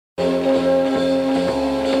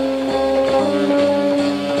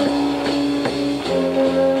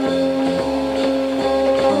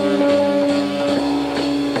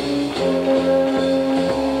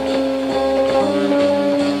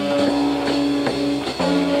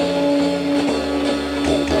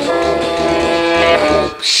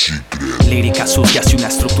Líricas sucias y una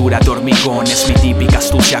estructura de hormigón. Es mi típica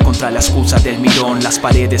astucia contra la excusa del mirón. Las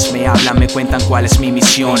paredes me hablan, me cuentan cuál es mi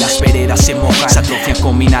misión. Las veredas se mojan, se atrofian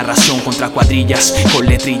con mi narración. Contra cuadrillas, con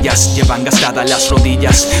letrillas, llevan gastadas las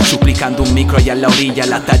rodillas, suplicando un micro allá en la orilla.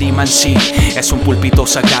 La tarima en sí es un púlpito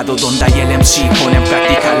sagrado donde hay el MC. Pone en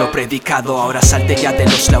práctica lo predicado. Ahora salte ya de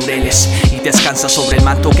los laureles y descansa sobre el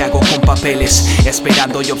manto que hago con papeles,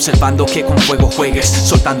 esperando y observando que con fuego juegues,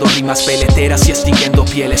 soltando rimas peleteras y extinguiendo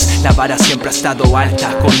pieles. La vara siempre ha estado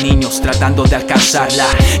alta, con niños tratando de alcanzarla.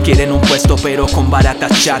 Quieren un puesto pero con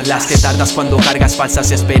baratas charlas. Te tardas cuando cargas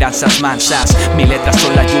falsas esperanzas mansas. Mis letras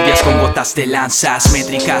son las lluvias con gotas de lanzas.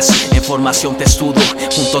 Métricas, en formación te estudo,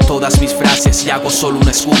 junto todas mis frases y hago solo un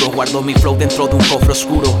escudo. Guardo mi flow dentro de un cofre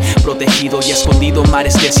oscuro, protegido y escondido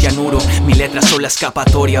mares de cianuro. Mis letras son la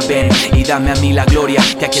escapatoria, ven y dame a mí la gloria,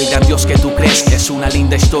 que aquel gran Dios que tú crees es una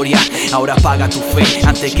linda historia. Ahora paga tu fe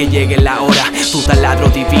antes que llegue la hora. Tu taladro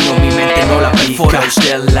divino mi mente no la perfora. Because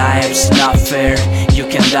their lives not fair, you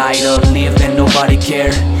can die or live and nobody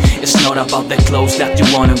care. It's not about the clothes that you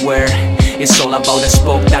wanna wear, it's all about the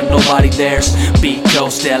smoke that nobody dares.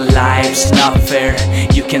 Because their lives not fair,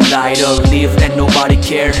 you can die or live and nobody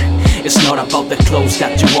care. It's not about the clothes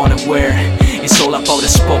that you wanna wear, it's all about the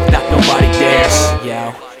smoke that nobody dares.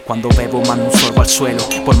 Yeah. Cuando bebo mando un sorbo al suelo,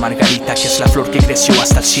 por Margarita que es la flor que creció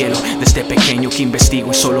hasta el cielo. Desde pequeño que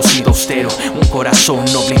investigo y solo he sido austero, un corazón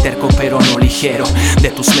noble y terco pero no ligero. De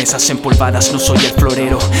tus mesas empolvadas no soy el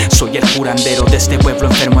florero, soy el curandero de este pueblo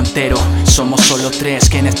enfermo entero. Somos solo tres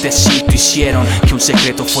que en este sitio hicieron que un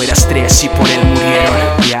secreto fuera estrés y por él murieron.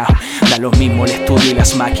 Yeah. Da lo mismo el estudio y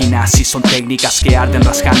las máquinas, si son técnicas que arden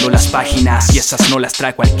rasgando las páginas, y esas no las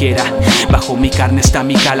trae cualquiera. Bajo mi carne está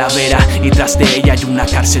mi calavera y tras de ella hay una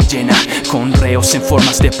cárcel llena con reos en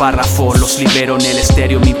formas de párrafo. Los libero en el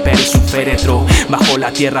estéreo, mi imperio es un féretro. Bajo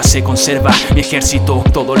la tierra se conserva mi ejército,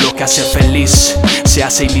 todo lo que hace feliz se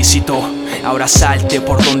hace ilícito. Ahora salte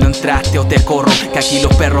por donde entraste o te corro, que aquí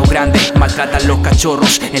los perros grandes maltratan los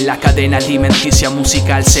cachorros. En la cadena alimenticia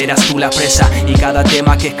musical serás tú la presa, y cada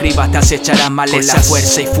tema que escribas te acechará malezas. Con la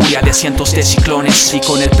fuerza y furia de cientos de ciclones y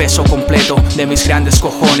con el peso completo de mis grandes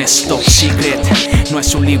cojones. Top Secret no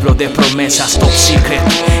es un libro de promesas, Top Secret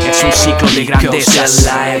es un ciclo de grandezas.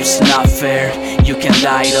 Life's not fair, you can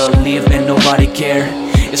die or live and nobody care.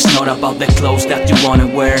 It's not about the clothes that you wanna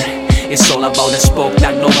wear, it's all about the smoke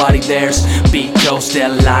that nobody dares. Because their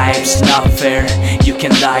life's not fair, you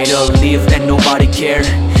can die or live and nobody care.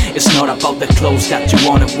 It's not about the clothes that you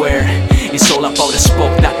wanna wear, it's all about the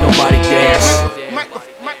smoke that nobody dares.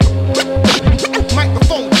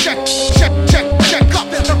 Microphone check, check, check, check up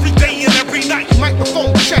every day and every night.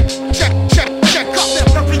 Microphone check, check, check, check up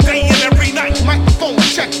every day and every night. Microphone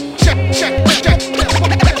check, check, check, check,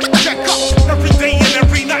 check up every day and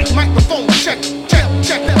every night. Microphone check, check,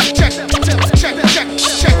 check, check, check, check, check, check,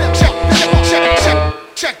 check,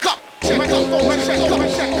 check up. Microphone check,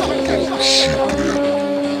 check up.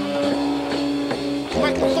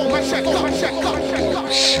 Microphone check, check up.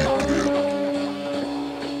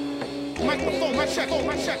 Microphone check,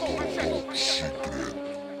 check, check.